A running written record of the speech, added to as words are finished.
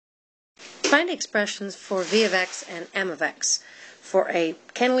Find expressions for V of x and M of x for a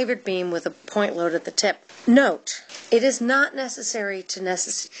cantilevered beam with a point load at the tip. Note, it is not necessary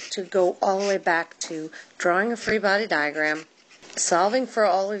to go all the way back to drawing a free body diagram, solving for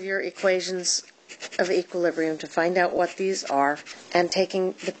all of your equations of equilibrium to find out what these are, and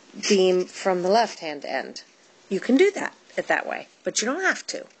taking the beam from the left-hand end. You can do that way, but you don't have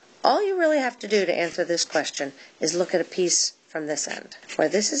to. All you really have to do to answer this question is look at a piece from this end, where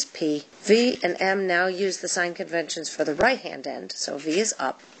this is P. V and M now use the sign conventions for the right-hand end, so V is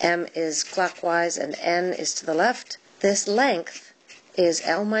up, M is clockwise, and N is to the left. This length is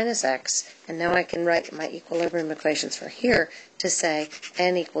L minus X, and now I can write my equilibrium equations for here to say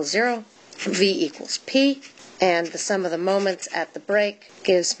N equals 0, V equals P, and the sum of the moments at the break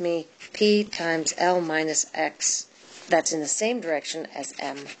gives me P times L minus X. That's in the same direction as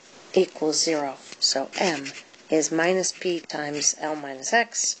M equals 0, so M is minus P times L minus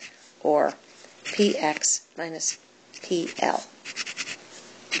X, or Px minus PL.